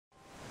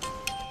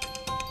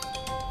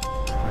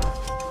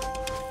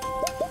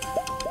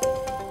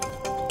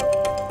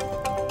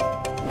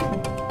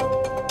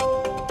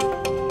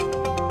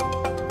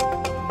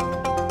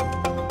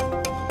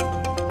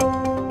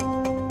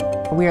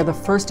We are the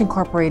first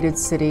incorporated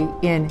city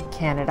in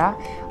Canada.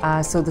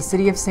 So the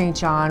City of St.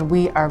 John,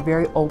 we are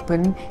very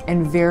open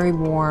and very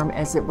warm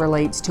as it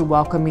relates to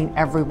welcoming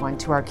everyone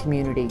to our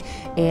community.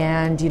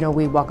 And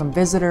we welcome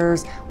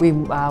visitors, we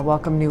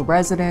welcome new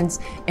residents,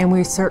 and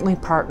we certainly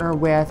partner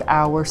with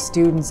our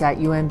students at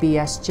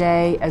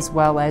UMBSJ as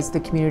well as the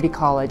community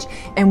college.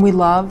 And we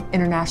love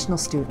international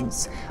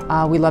students.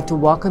 We love to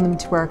welcome them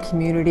to our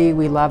community.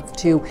 We love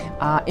to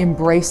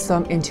embrace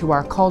them into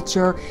our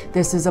culture.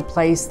 This is a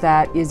place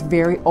that is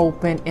very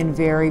open and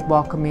very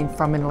welcoming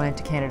from an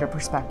Atlantic Canada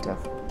perspective.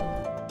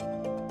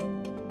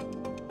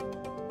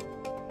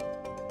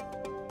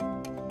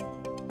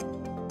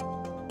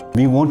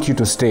 We want you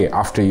to stay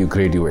after you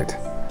graduate.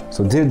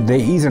 So there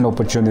is an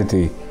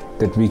opportunity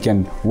that we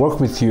can work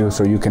with you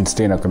so you can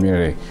stay in our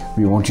community.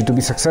 We want you to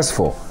be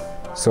successful.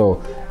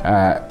 So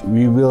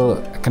we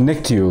will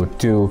connect you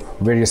to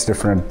various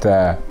different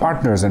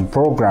partners and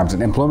programs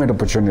and employment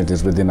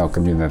opportunities within our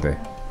community.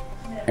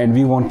 And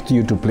we want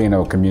you to play in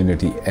our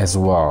community as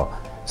well.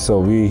 So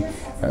we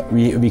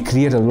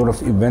create a lot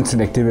of events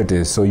and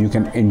activities so you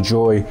can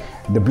enjoy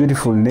the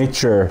beautiful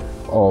nature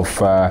of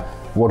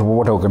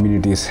what our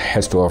community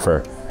has to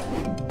offer.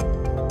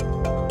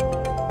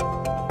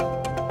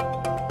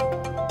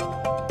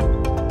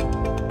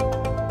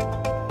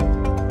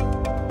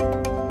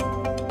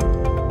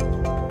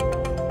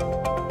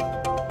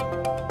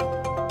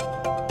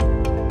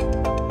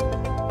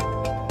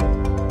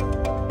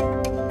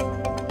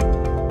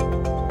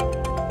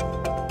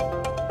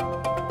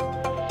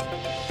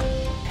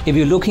 If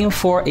you're looking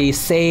for a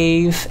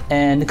safe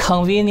and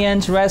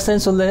convenient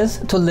residence to live,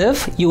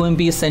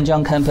 UMB St.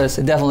 John campus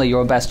is definitely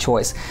your best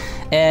choice.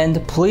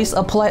 And please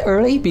apply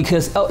early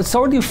because it's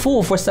already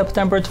full for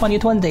September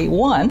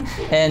 2021.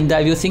 And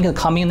if you think of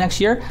coming next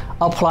year,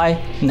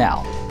 apply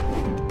now.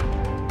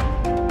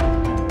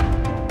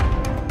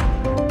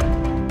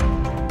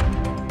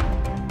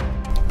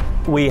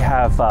 We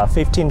have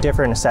 15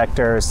 different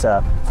sectors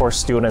for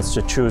students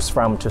to choose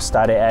from to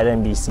study at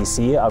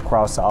NBCC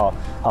across all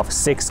of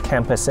 6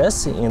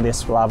 campuses in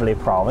this lovely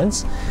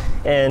province.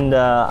 And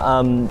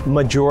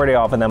majority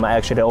of them,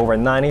 actually over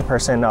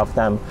 90% of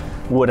them,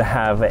 would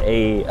have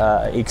a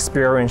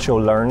experiential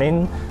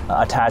learning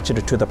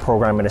attached to the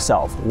program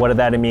itself. What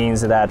that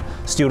means is that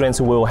students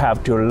will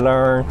have to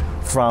learn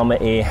from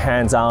a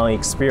hands-on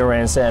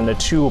experience and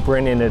to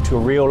bring it into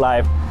real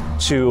life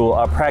to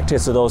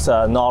practice those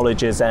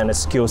knowledges and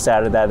skill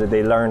set that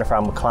they learn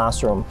from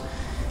classroom.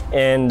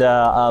 And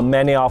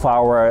many of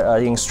our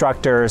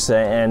instructors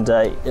and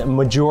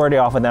majority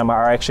of them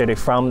are actually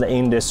from the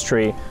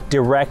industry,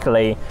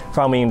 directly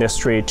from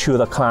industry to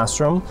the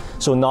classroom.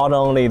 So not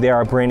only they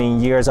are bringing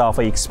years of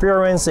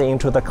experience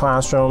into the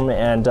classroom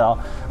and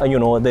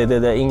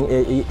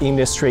the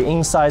industry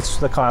insights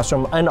to the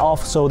classroom, and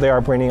also they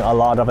are bringing a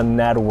lot of a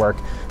network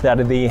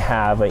that they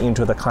have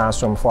into the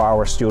classroom for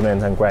our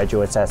students and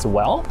graduates as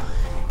well.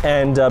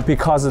 And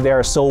because they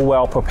are so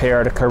well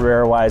prepared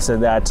career-wise,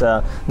 that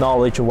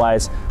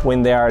knowledge-wise,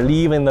 when they are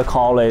leaving the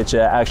college,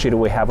 actually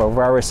we have a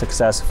very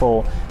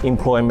successful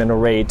employment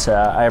rate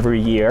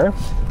every year.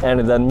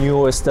 And the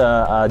newest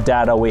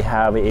data we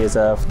have is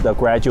the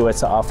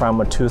graduates are from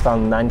a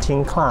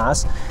 2019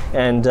 class,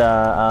 and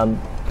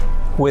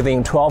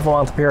within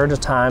 12-month period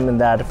of time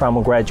that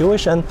from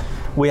graduation,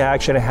 we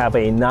actually have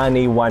a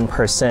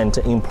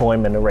 91%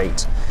 employment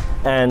rate.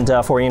 And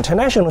for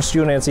international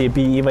students, it'd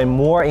be even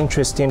more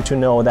interesting to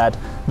know that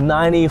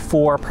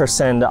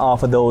 94%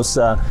 of those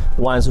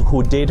ones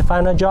who did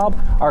find a job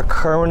are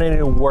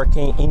currently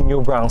working in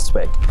New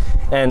Brunswick.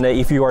 And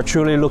if you are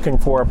truly looking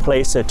for a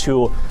place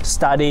to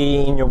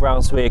study in New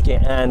Brunswick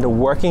and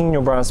work in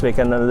New Brunswick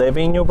and live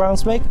in New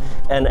Brunswick,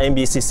 and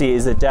NBCC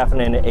is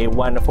definitely a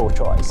wonderful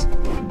choice.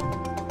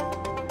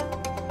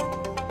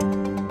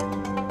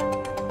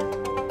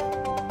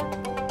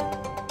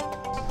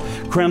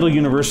 Crandall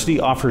University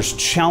offers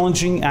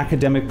challenging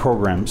academic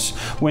programs.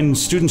 When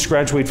students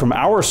graduate from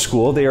our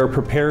school, they are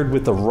prepared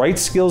with the right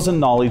skills and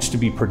knowledge to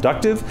be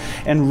productive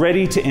and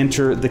ready to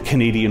enter the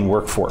Canadian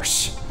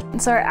workforce.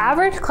 So our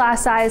average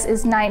class size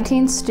is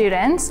 19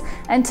 students,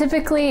 and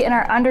typically in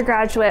our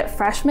undergraduate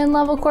freshman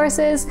level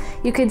courses,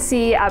 you could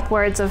see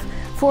upwards of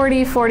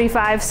 40,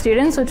 45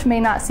 students, which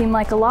may not seem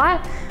like a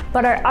lot,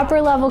 but our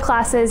upper level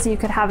classes, you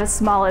could have as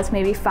small as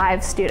maybe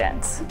 5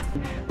 students.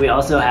 We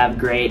also have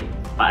great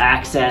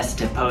access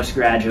to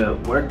postgraduate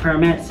work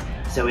permits.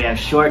 So we have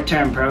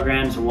short-term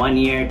programs,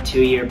 1-year,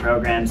 2-year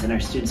programs, and our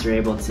students are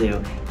able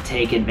to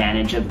take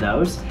advantage of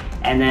those.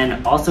 And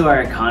then also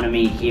our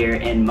economy here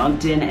in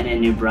Moncton and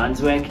in New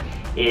Brunswick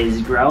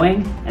is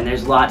growing, and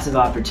there's lots of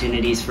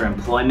opportunities for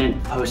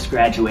employment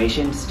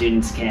post-graduation.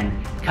 Students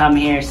can come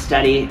here,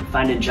 study,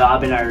 find a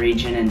job in our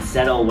region, and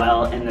settle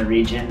well in the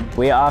region.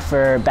 We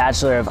offer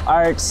Bachelor of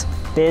Arts,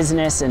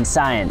 Business, and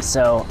Science.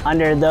 So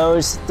under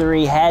those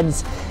 3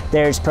 heads,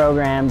 There's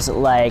programs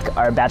like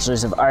our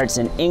Bachelor's of Arts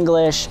in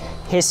English,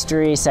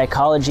 History,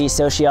 Psychology,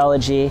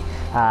 Sociology.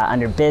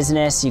 Under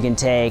business, you can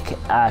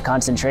take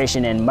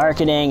concentration in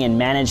marketing and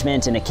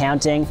management and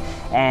accounting.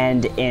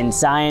 And in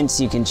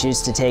science, you can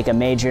choose to take a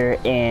major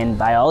in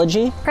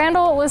biology.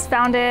 Crandall was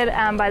founded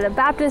by the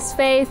Baptist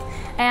faith,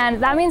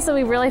 and that means that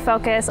we really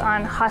focus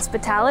on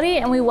hospitality,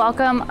 and we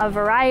welcome a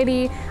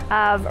variety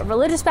of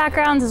religious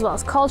backgrounds as well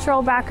as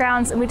cultural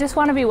backgrounds, and we just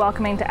want to be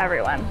welcoming to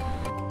everyone.